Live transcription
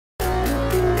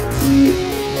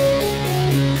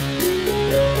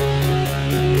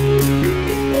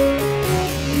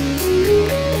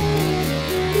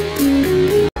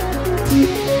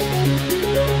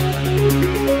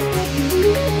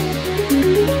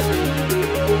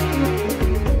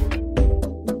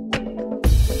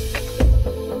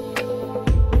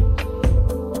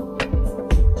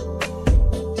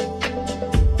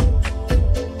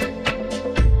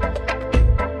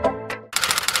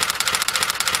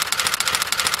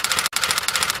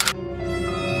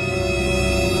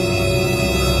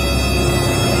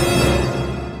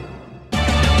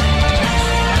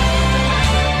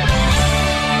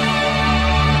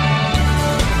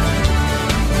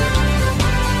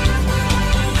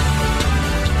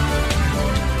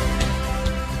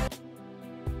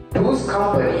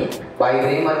by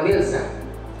Raymond Wilson.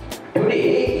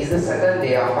 Today is the second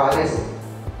day of our lesson.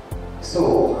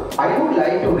 So, I would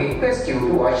like to request you to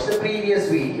watch the previous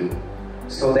video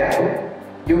so that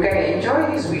you can enjoy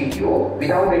this video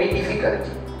without any difficulty.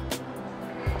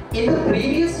 In the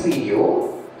previous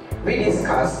video, we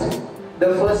discussed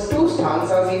the first two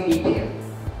stanzas in detail.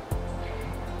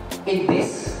 In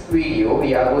this video,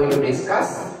 we are going to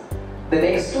discuss the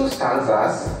next two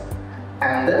stanzas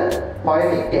and the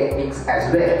poetic techniques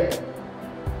as well.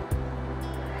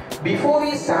 Before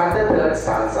we start the third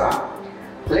stanza,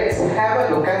 let's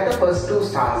have a look at the first two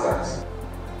stanzas.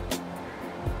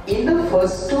 In the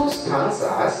first two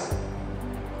stanzas,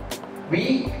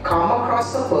 we come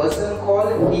across a person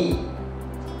called he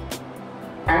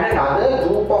and another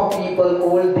group of people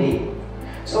called they.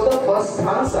 So the first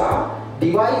stanza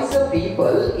divides the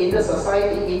people in the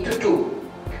society into two.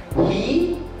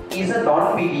 He is a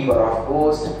non-believer of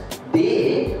ghost.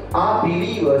 They are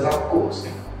believers of ghost.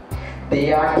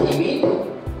 They are timid,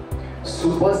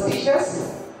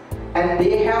 superstitious, and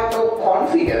they have no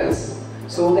confidence,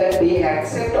 so that they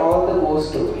accept all the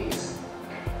ghost stories.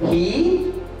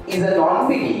 He is a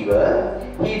non-believer.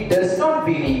 He does not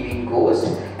believe in ghosts,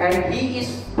 and he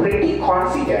is pretty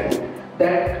confident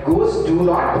that ghosts do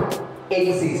not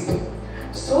exist.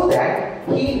 So that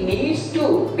he needs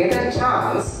to get a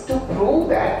chance to prove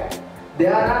that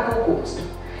there are no ghosts.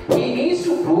 He needs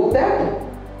to prove that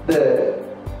the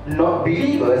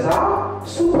believers are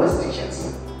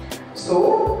superstitious.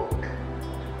 So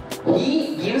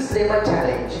he gives them a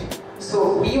challenge.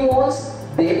 So he wants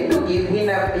them to give him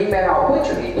an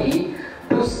opportunity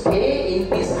to stay in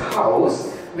this house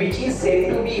which is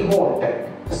said to be haunted,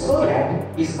 so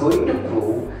that he's going to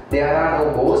prove there are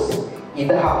no ghosts in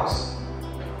the house.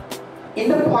 In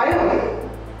the poem,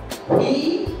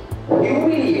 he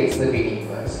humiliates the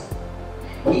believers.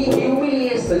 He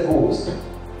humiliates the ghost.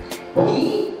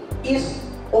 He is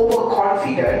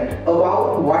overconfident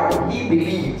about what he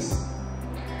believes.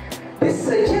 This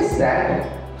suggests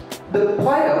that the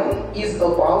poem is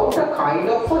about a kind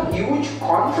of a huge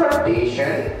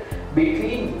confrontation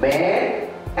between man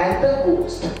and the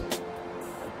ghost.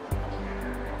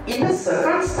 In the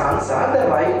second stanza, the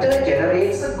writer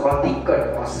generates a Gothic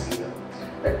atmosphere.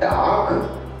 The dark,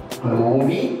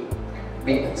 gloomy,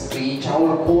 with screech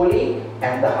owl calling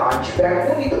and the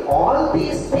hunchback moon. With all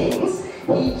these things,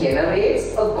 he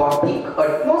generates a Gothic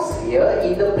atmosphere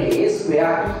in the place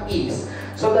where he is.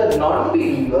 So the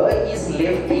non-believer is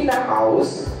left in the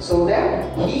house so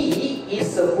that he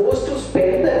is supposed to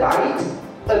spend the night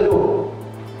alone.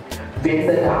 When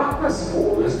the darkness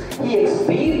falls, he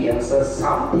experiences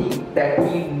something that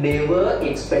he never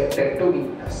expected to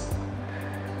witness.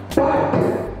 But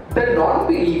the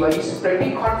non-believer is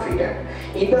pretty confident.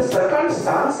 In the second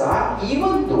stanza,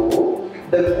 even though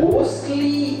the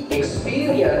ghostly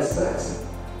experiences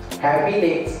have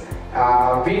been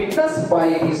witnessed by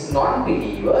this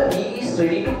non-believer, he is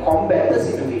ready to combat the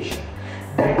situation.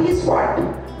 That is what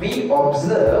we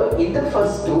observe in the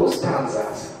first two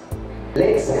stanzas.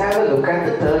 Let's have a look at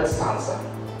the third stanza.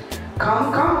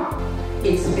 Come, come,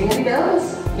 it's very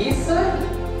nervous, he's certain.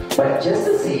 But just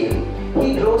the same,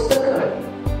 he draws the curtain.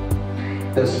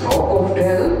 The stroke of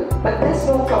 12, but there's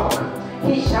no clock.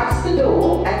 He shuts the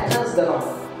door and turns the knob.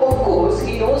 Of course,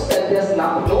 he knows that there's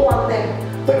no one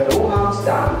there, but no harm's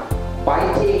done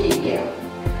by taking care.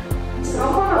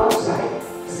 Someone outside,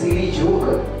 silly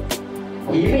joker.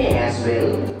 He may as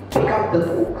well pick up the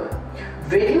book.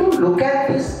 When you look at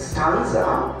this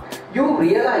stanza, you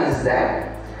realize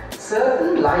that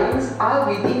certain lines are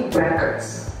within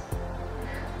brackets.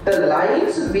 The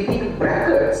lines within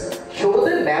brackets show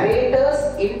the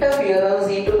narrator's interference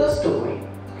into the story.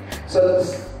 So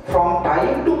from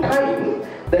time to time,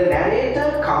 the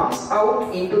narrator comes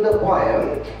out into the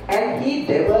poem and he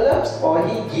develops or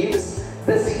he gives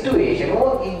the situation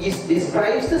or he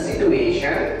describes the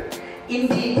situation in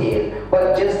detail.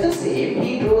 But just the same,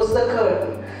 he draws the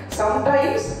curtain.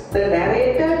 Sometimes the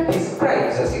narrator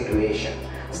describes a situation.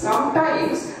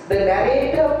 Sometimes the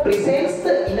narrator presents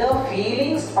the inner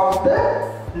feelings of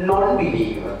the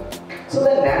non-believer. So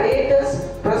the narrator's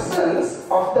presence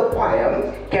of the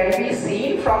poem can be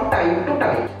seen from time to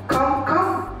time. Come,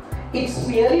 come, it's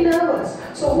merely nervous.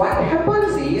 So what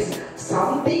happens is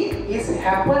something is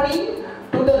happening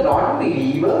to the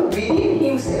non-believer within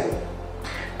himself.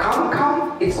 Come,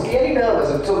 come, it's merely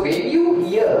nervous. So when you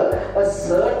hear a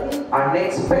certain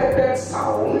unexpected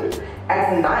sound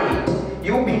at night,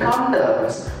 you become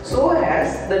nervous. So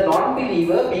as the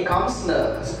non-believer becomes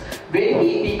nervous. When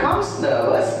he becomes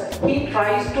nervous, he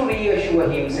tries to reassure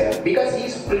himself because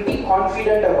he's pretty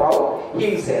confident about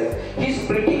himself. He's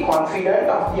pretty confident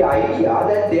of the idea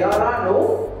that there are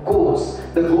no ghosts.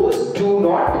 The ghosts do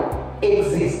not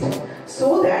exist.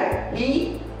 So that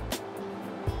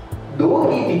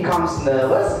though he becomes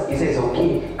nervous, he says,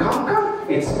 okay, come,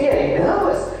 it's very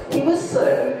nervous. He was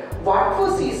certain. What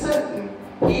was he certain?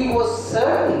 He was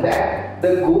certain that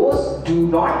the ghosts do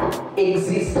not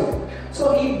exist.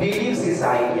 So he believes his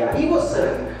idea. He was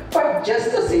certain. But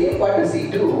just the same, what does he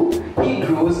do? He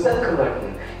draws the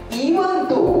curtain. Even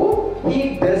though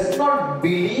he does not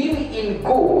believe in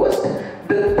ghosts,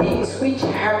 the things which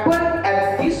happen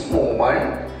at this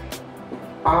moment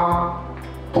are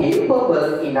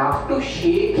capable enough to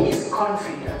shake his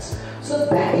confidence. So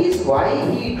that is why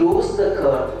he draws the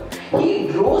curtain. He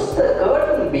draws the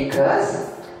curtain because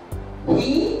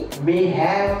he may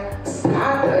have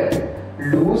started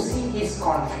losing his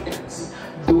confidence.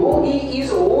 Though he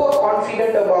is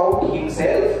overconfident about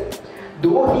himself,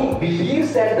 though he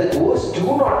believes that the ghosts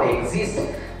do not exist,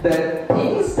 the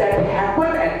things that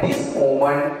happen at this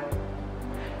moment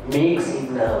makes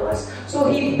him nervous. So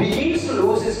he begins to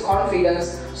lose his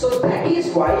confidence. So that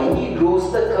is why he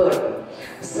draws the curtain.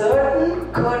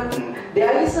 Certain curtain.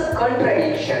 There is a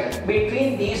contradiction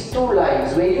between these two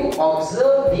lines. When you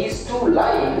observe these two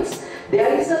lines,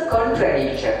 there is a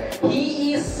contradiction.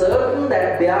 He is certain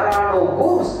that there are no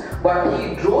ghosts, but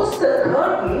he draws the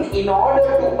curtain in order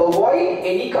to avoid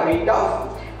any kind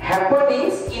of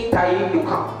happenings in time to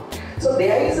come. So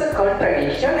there is a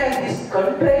contradiction, and this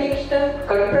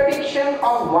contradiction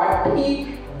of what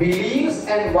he believes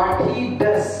and what he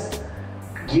does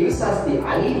gives us the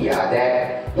idea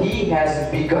that he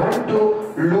has begun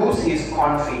to lose his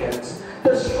confidence.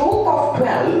 The stroke of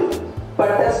 12,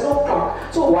 but there's no clock.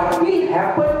 So what will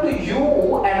happen to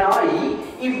you and I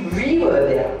if we were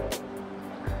there?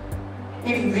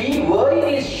 If we were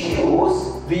in his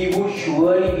shoes, we would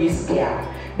surely be scared.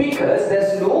 Because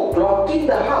there's no clock in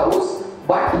the house,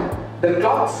 but the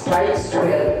clock strikes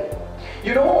 12.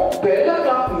 You know, 12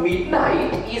 o'clock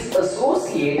midnight is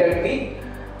associated with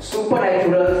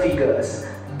supernatural figures,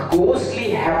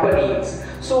 ghostly happenings.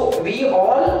 So we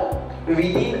all,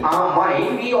 within our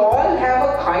mind, we all have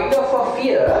a kind of a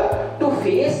fear to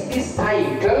face this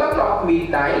time, 12 o'clock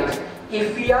midnight,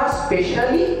 if we are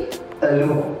specially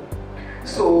alone.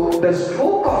 So the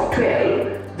stroke of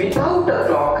 12 without a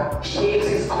clock shakes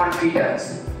his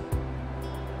confidence.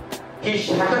 He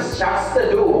shuts the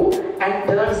door and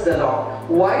turns the lock.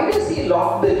 Why does he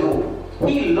lock the door?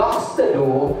 He locks the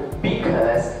door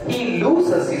because he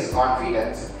loses his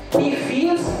confidence. He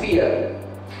feels fear.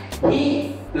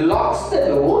 He locks the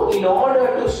door in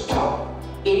order to stop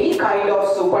any kind of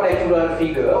supernatural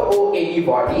figure or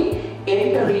anybody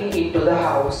entering into the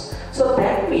house. So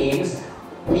that means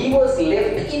he was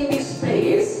left in this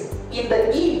place in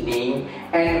the evening,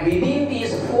 and within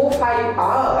these 4-5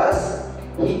 hours,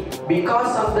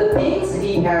 because of the things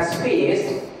he has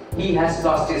faced, he has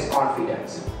lost his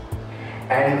confidence.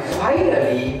 And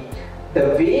finally, the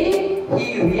way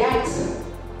he reacts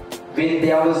when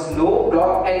there was no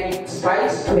clock and it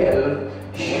strikes 12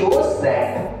 shows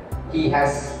that he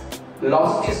has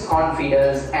lost his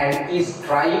confidence and is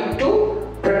trying to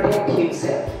protect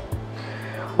himself.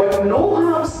 But no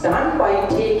harm's done by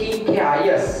taking care.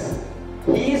 Yes,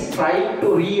 he is trying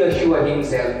to reassure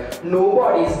himself.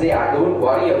 Nobody is there, don't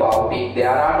worry about it. There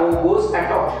are no ghosts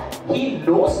at all. He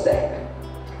knows that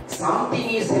something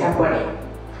is happening,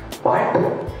 but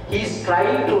he is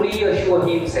trying to reassure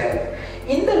himself.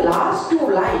 In the last two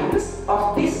lines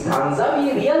of this stanza,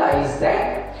 we realize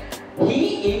that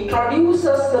he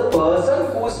introduces the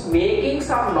person who is making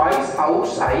some noise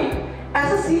outside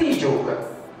as a silly joker.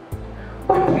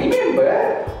 But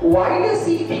remember, why does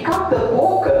he pick up the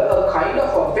poker, a kind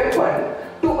of a weapon,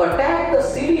 to attack the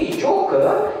silly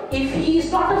joker if he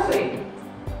is not afraid?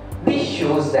 This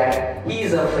shows that he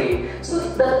is afraid. So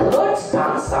the third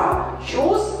stanza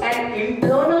shows an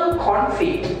internal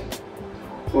conflict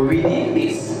within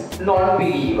this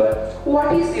non-believer.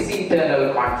 What is this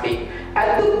internal conflict?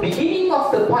 At the beginning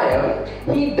of the poem,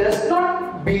 he does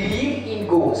not believe in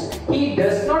ghosts. He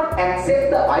does not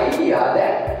accept the idea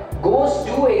that ghosts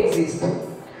do exist.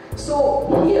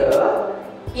 So here,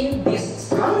 in this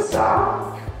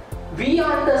stanza, we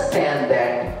understand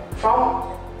that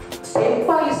from step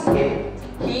by step,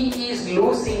 he is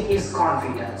losing his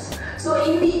confidence. So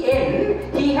in the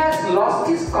end, he has lost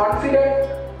his confidence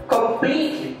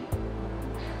completely.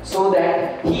 So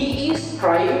that he is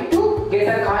trying to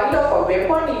get a kind of a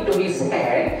weapon into his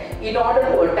hand in order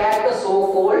to attack the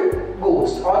so-called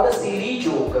ghost or the silly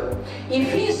joker.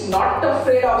 If he is not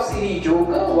afraid of silly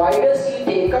joker, why does he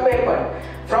take a weapon?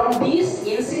 From these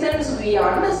incidents, we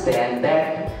understand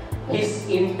that his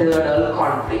internal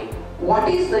conflict. What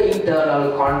is the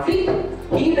internal conflict?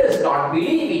 He does not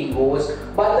believe in ghosts,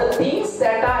 but the things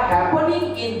that are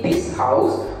happening in this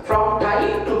house from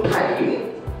time to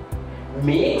time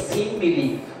makes him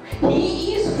believe.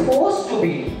 He is forced to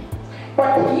believe,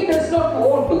 but he does not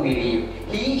want to believe.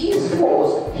 He is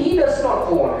forced, he does not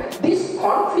want. This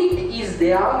conflict is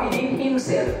there within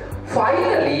himself.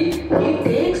 Finally, he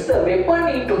takes the weapon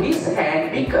into his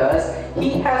hand because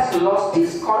he has lost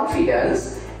his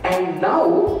confidence, and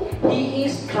now he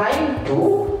is trying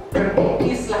to protect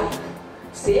his life,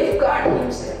 safeguard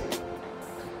himself.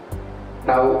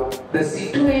 Now, the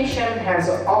situation has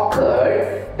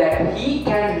occurred that he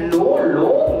can no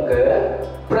longer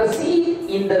proceed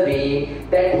in the way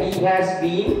that he has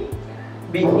been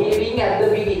behaving at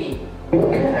the beginning,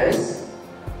 because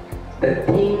the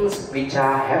things which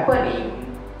are happening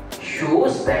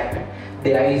shows that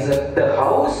the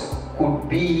house could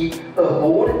be a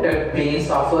haunted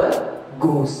place of a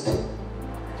ghost.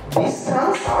 This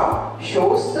stanza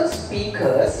shows the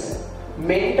speaker's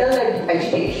mental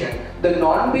agitation, the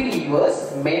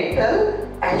non-believer's mental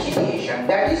agitation.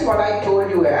 That is what I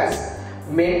told you as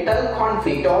mental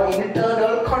conflict or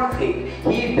internal conflict.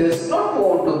 He does not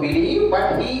want to believe,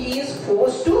 but he is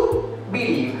forced to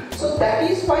believe. So that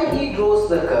is why he draws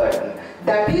the curtain.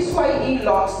 That is why he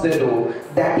locks the door.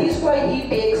 That is why he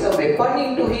takes a weapon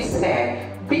into his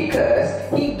hand,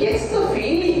 because he gets the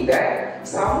feeling that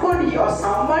somebody or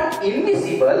someone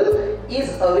invisible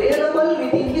is available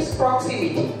within his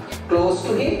proximity, close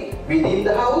to him, within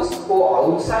the house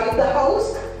or outside the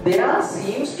house. There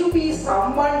seems to be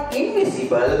someone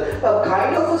invisible, a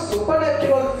kind of a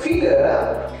supernatural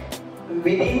figure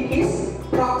within his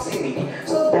proximity.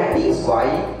 So that is why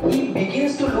he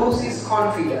begins to lose his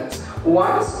confidence.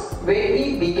 Once when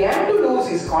he began to lose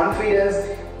his confidence,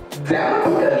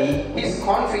 dramatically his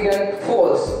confidence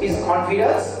falls. His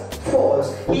confidence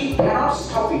falls. He cannot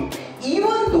stop it.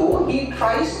 Even though he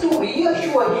tries to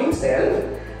reassure himself,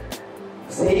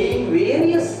 saying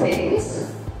various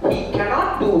things, he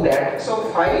cannot do that. So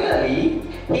finally,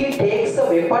 he takes the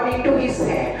weapon into his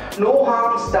hand. No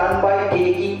harms done by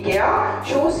taking care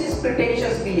shows his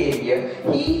pretentious behavior.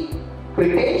 He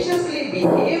pretentiously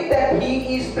behaved that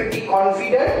he is pretty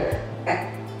confident,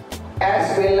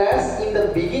 as well as in the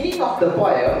beginning of the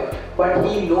poem, but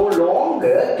he no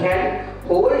longer can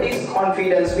hold his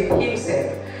confidence with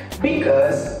himself,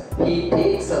 because he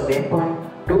takes a weapon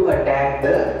to attack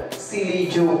the silly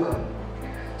joker.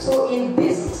 So in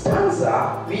this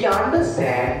stanza, we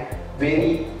understand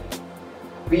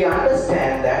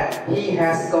that he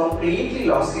has completely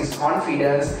lost his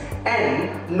confidence, and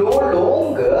no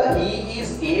longer he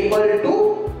is able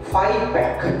to fight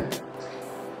back.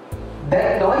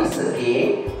 That noise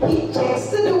again, he checks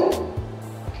the door.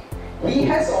 He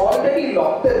has already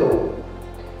locked the door.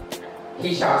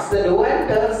 He shuts the door and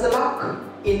turns the lock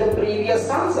in the previous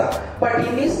stanza. But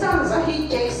in this stanza, he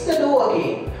checks the door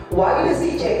again. Why does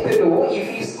he check the door if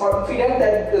he is confident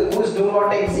that the ghosts do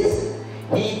not exist?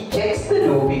 He checks the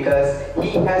door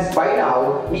because by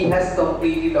now he has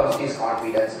completely lost his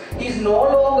confidence. He is no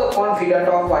longer confident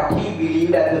of what he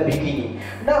believed at the beginning.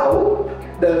 Now,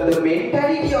 the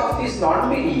mentality of this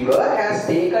non-believer has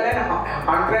taken an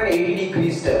 180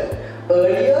 degrees turn.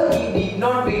 Earlier, he did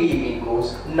not believe in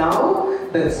ghosts. Now,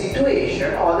 the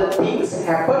situation or the things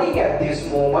happening at this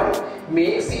moment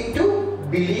makes him to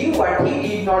believe what he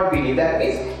did not believe. That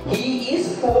means he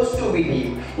is forced to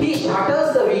believe. He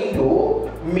shutters the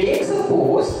window, makes a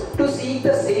pose to seek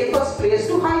the safest place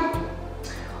to hide.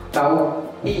 Now,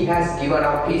 he has given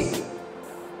up his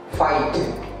fight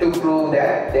to prove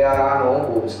that there are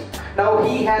no ghosts. Now,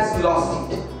 he has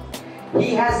lost it.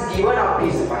 He has given up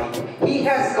his fight. He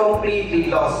has completely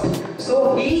lost.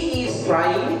 So he is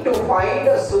trying to find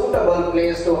a suitable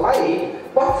place to hide.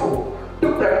 What for?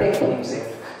 To protect himself.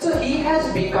 So he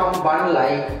has become one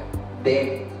like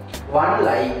them, one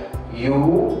like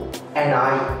you and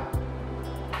I.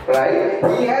 Right?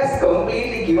 He has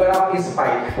completely given up his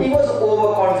fight. He was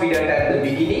overconfident at the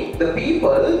beginning. The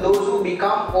people, those who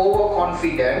become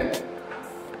overconfident,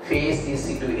 face this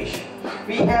situation.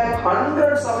 We have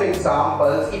hundreds of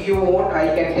examples. If you want,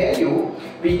 I can tell you,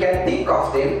 we can think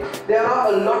of them. There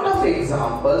are a lot of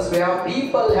examples where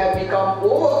people have become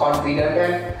overconfident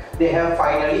and they have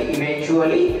finally,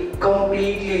 eventually,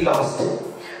 completely lost.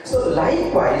 So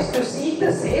likewise, to seek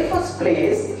the safest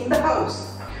place in the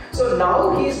house. So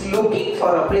now he is looking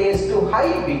for a place to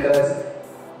hide because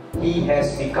he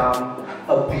has become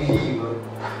a believer.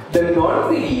 The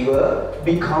non-believer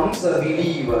becomes a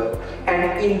believer,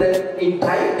 and in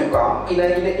time to come, in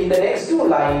the next two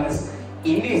lines,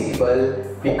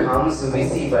 invisible becomes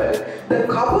visible. The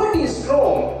cupboard is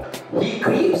strong. He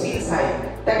creeps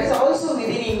inside. That is also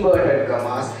within inverted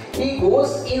commas. He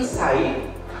goes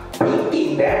inside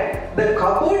thinking that the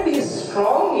cupboard is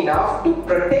strong enough to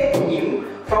protect him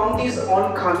from this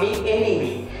oncoming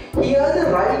enemy. Here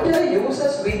the writer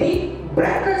uses within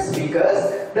brackets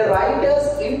because the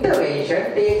writer's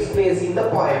intervention takes place in the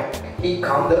poem.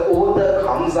 The author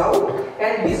comes out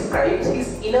and describes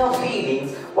his inner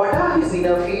feelings. What are his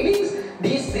inner feelings?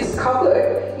 This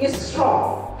cupboard is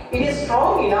strong. It is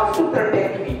strong enough to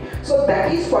protect me. So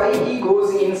that is why he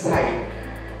goes inside.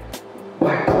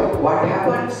 But what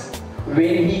happens?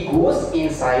 When he goes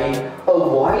inside, a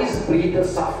voice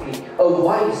breathes softly. A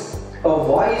voice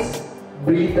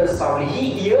breathes softly.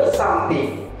 He hears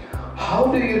something. How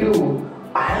do you do?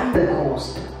 I am the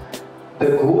ghost.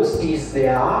 The ghost is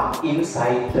there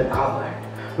inside the cupboard.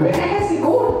 Where has he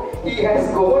gone? He has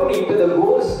gone into the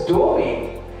ghost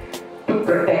domain to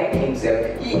protect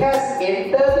himself. He has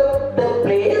entered the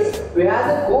place where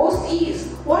the ghost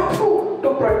is. What for?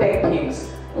 To protect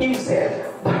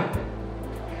himself. But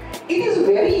it is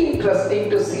very interesting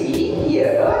to see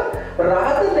here,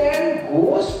 rather than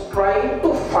ghost trying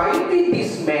to fight with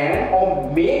this man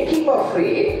or make him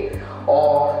afraid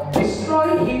or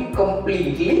destroy him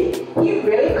completely, he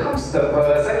welcomes the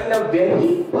person in a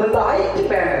very polite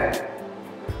manner.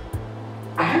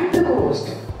 I am the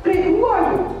ghost. Pray, who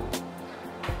are you?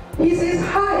 He says,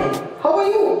 hi, how are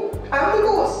you? I am the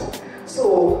ghost.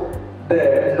 So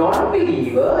the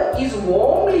non-believer is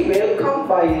warmly welcomed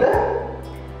by the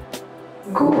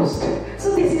ghost.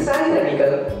 So this is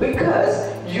ironical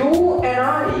because you and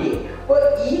I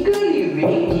were eagerly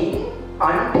waiting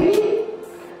until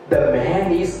the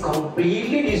man is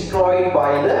completely destroyed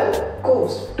by the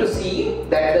ghost, to see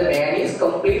that the man is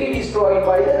completely destroyed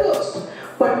by the ghost.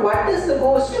 But what does the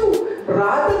ghost do?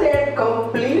 Rather than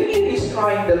completely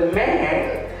destroying the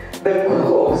man, the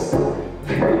ghost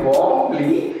very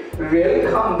warmly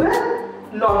welcomes the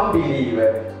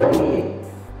non-believer. Hey,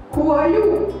 who are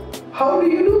you? How do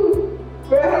you do?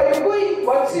 Where are you going?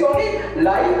 What's your name?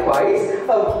 Likewise,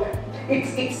 he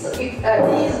is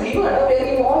given a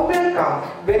very warm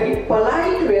welcome, very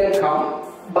polite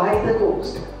welcome by the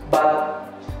ghost.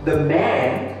 But the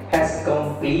man has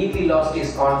completely lost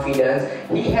his confidence.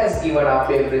 He has given up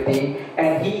everything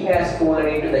and he has fallen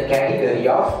into the category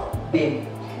of them,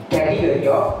 category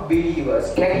of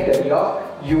believers, category of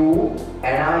you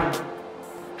and I.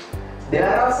 There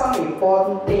are some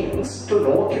important things to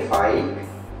notify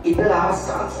in the last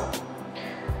stanza.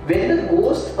 When the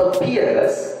ghost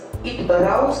appears, it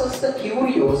arouses the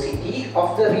curiosity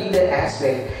of the reader as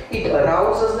well. It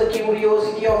arouses the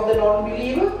curiosity of the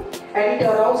non-believer and it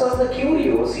arouses the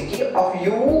curiosity of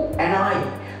you and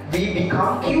I. We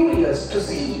become curious to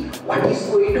see what is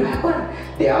going to happen.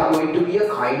 There are going to be a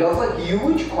kind of a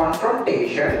huge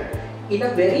confrontation in a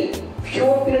very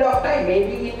short period of time.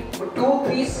 Maybe in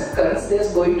 2-3 seconds there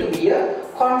is going to be a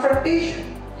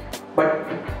confrontation. But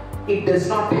it does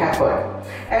not happen.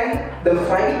 And the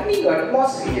frightening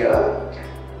atmosphere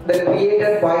that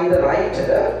created by the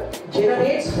writer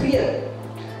generates fear,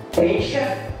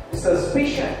 tension,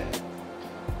 suspicion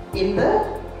in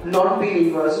the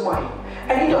non-believer's mind.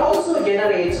 And it also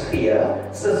generates fear,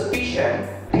 suspicion,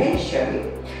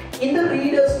 tension in the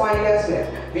reader's mind as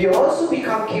well. We also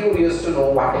become curious to know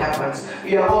what happens.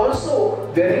 We are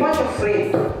also very much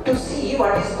afraid to see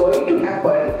what is going to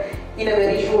happen in a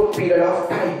very short period of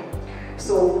time.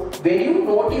 So when you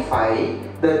notify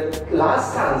the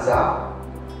last stanza,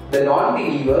 the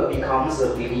non-believer becomes a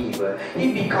believer.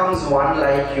 He becomes one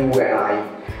like you and I.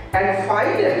 And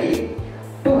finally,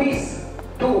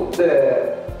 to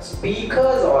the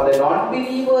speakers or the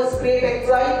non-believers' great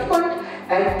excitement,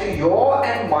 and to your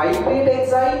and my great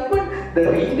excitement,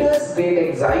 the reader's great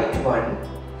excitement,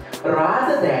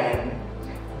 rather than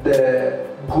the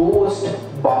ghost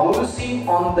bouncing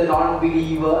on the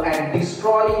non-believer and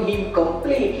destroying him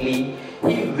completely,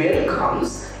 he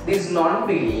welcomes this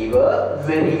non-believer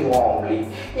very warmly,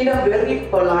 in a very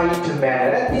polite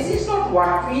manner. And this is not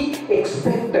what we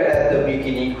expected at the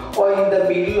beginning, or in the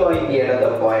middle, or in the end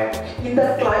of the poem. In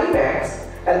the climax,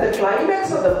 at the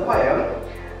climax of the poem,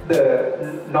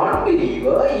 the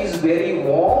non-believer is very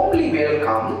warmly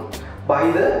welcomed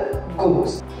by the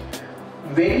ghost.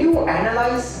 When you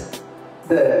analyze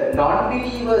the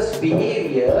non-believer's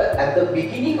behavior at the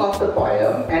beginning of the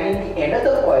poem and in the end of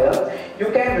the poem,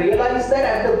 you can realize that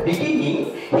at the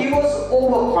beginning he was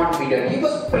overconfident. He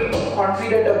was pretty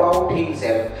confident about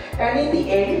himself, and in the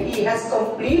end he has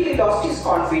completely lost his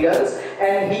confidence,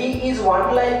 and he is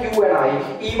one like you and I,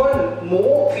 even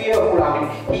more fearful. I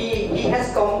mean, he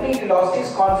has completely lost his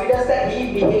confidence, that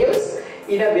he behaves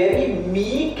in a very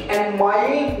meek and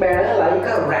mild manner like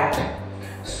a rat.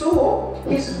 So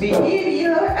his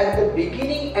behavior at the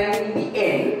beginning and in the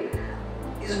end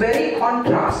is very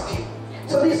contrasting.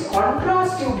 So this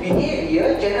contrastive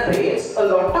behavior generates a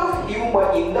lot of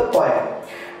humor in the poem.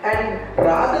 And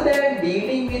rather than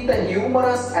dealing with the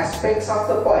humorous aspects of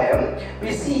the poem,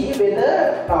 we see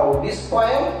whether now this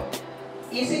poem,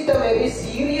 is it a very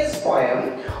serious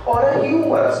poem or a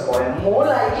humorous poem? More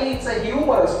likely it's a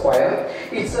humorous poem.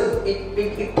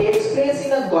 It takes place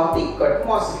in a Gothic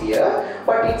atmosphere,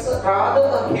 but it's rather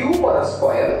a humorous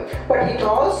poem. But it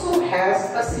also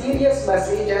has a serious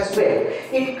message as well.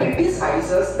 It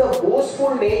criticizes the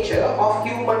boastful nature of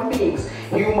human beings.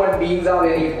 Human beings are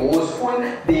very boastful.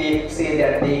 They say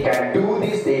that they can do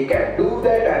this, they can do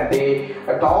that, and they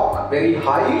talk very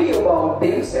highly about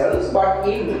themselves. But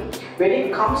when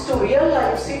it comes to real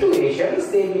life situations,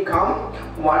 they become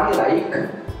one like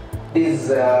this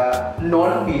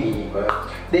non-believer.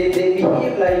 They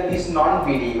behave like this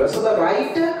non-believer. So the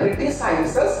writer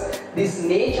criticizes this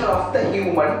nature of the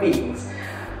human beings.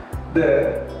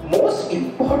 The most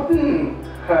important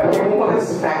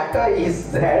humorous factor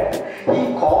is that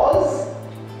he calls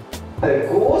the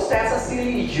ghost as a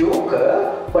silly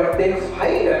joker, but then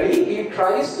finally he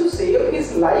tries to save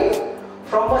his life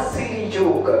from a silly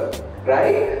joker,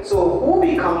 right? So who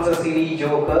becomes a silly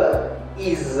joker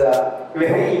is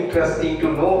very interesting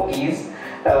to notice.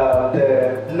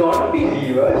 The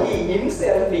non-believer, he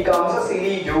himself becomes a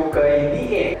silly joker in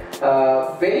the end.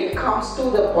 When it comes to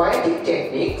the poetic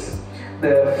techniques,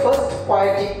 the first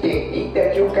poetic technique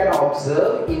that you can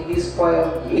observe in this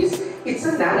poem is, it's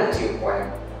a narrative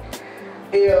poem.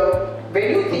 When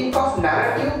you think of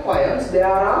narrative poems, there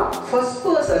are first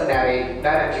person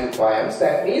narrative poems.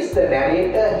 That means the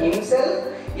narrator himself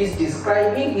is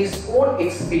describing his own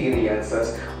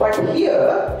experiences. But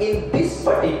here, in this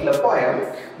particular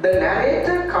poem, the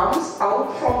narrator comes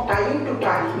out from time to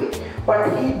time,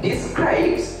 but he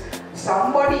describes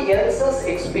somebody else's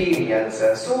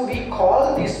experiences. So we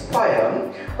call this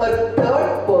poem a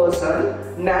third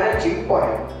person narrative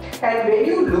poem. And when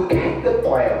you look at the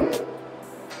poem,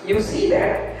 you see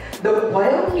that the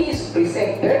poem is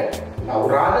presented, now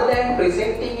rather than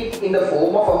presenting it in the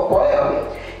form of a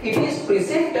poem, it is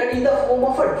presented in the form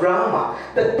of a drama.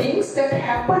 The things that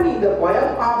happen in the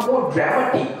poem are more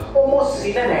dramatic, almost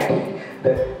cinematic.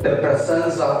 The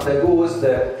presence of the ghost,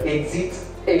 the exit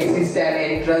and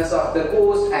entrance of the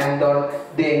ghost, and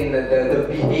then the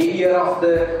behavior of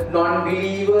the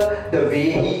non-believer, the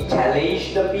way he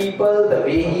challenged the people, the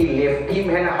way he left him,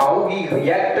 and how he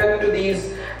reacted to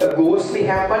these ghostly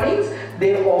happenings,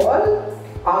 they all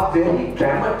are very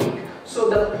dramatic. So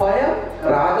the poem,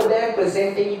 rather than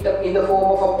presenting it in the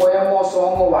form of a poem or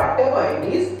song or whatever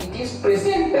it is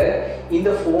presented in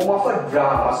the form of a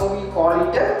drama. So we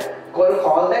call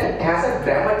that it has a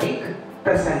dramatic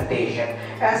presentation.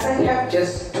 As I have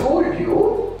just told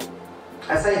you,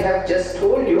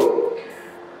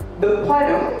 the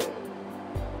poem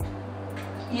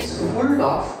is full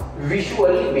of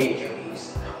visual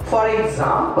imageries. For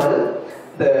example,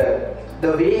 the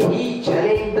way he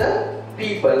challenged the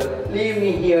people, leave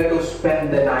me here to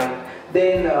spend the night.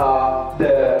 Then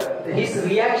his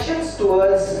reactions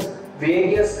towards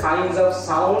various kinds of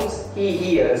sounds he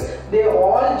hears, they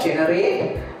all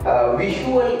generate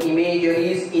visual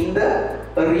imageries in the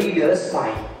reader's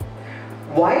mind.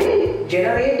 While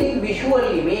generating visual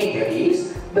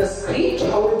imageries, the screech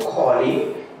owl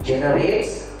calling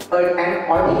generates an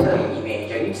auditory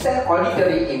imagery. It's an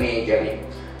auditory imagery.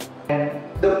 And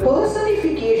the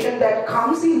personification that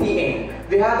comes in the end,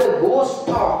 where the ghost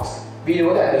talks, we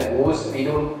know that the ghost, we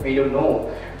don't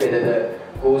know whether the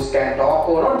ghost can talk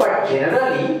or not, but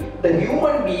generally the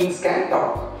human beings can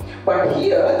talk. But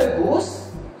here the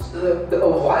ghost, the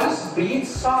voice breathes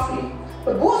softly.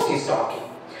 The ghost is talking.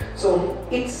 So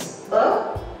it's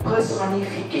a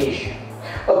personification.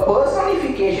 A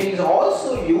personification is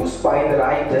also used by the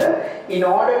writer in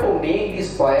order to make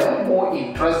this poem more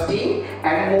interesting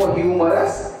and more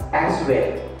humorous as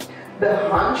well. The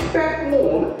hunchback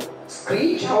moon,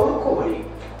 screech owl calling.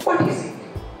 What is it?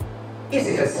 Is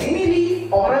it a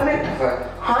simile or a metaphor?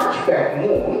 Hunchback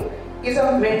moon is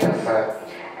a metaphor.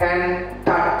 And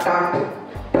tut tut,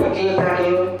 tittle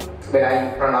tattle. When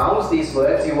I pronounce these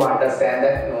words, you understand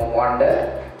that no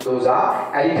wonder those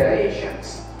are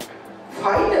alliterations.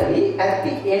 Finally, at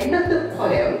the end of the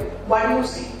poem, what do you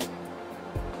see?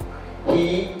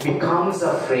 he becomes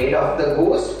afraid of the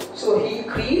ghost, so he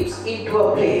creeps into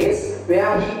a place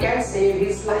where he can save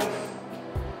his life.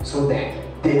 So that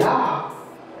there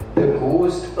the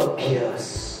ghost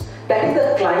appears. That is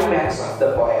the climax of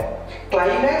the poem.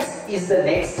 Climax is the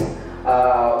next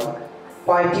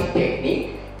poetic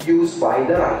technique used by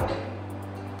the writer.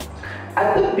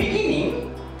 At the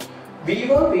beginning, we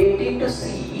were waiting to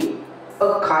see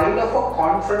a kind of a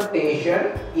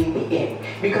confrontation in the end,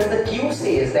 because the cue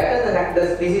says that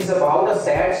this is about a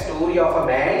sad story of a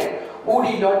man who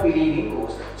did not believe in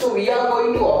ghosts. So we are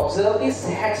going to observe this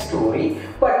sad story,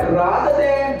 but rather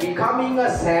than becoming a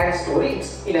sad story,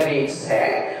 it's, in a way it's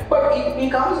sad, but it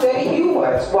becomes very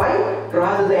humorous. Why?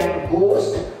 Rather than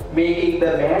ghost making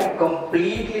the man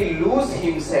completely lose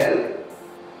himself,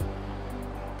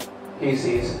 he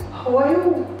says, "How are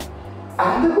you?"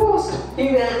 "I'm the ghost."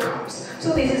 He welcomes.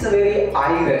 So this is a very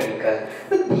ironical.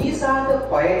 But these are the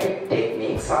poetic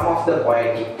techniques, some of the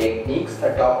poetic techniques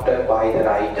adopted by the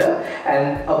writer.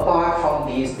 And apart from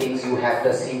these things, you have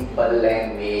the simple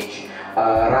language,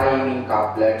 rhyming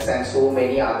couplets, and so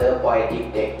many other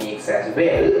poetic techniques as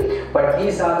well. But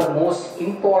these are the most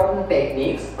important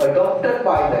techniques adopted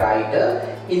by the writer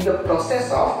in the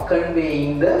process of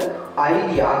conveying the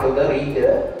idea to the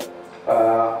reader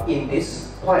in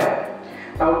this poem.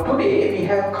 Now today we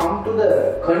have come to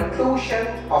the conclusion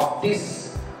of this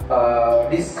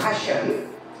discussion,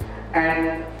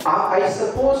 and I am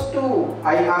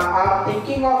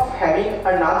thinking of having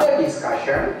another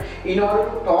discussion in order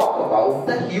to talk about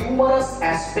the humorous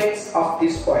aspects of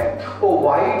this poem.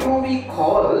 Why do we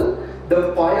call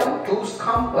the poem Two's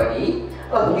Company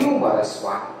a humorous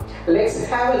one? Let's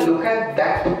have a look at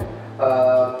that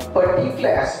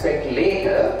particular aspect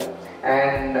later,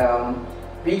 and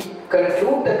we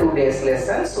conclude the today's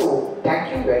lesson. So thank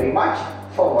you very much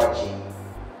for watching.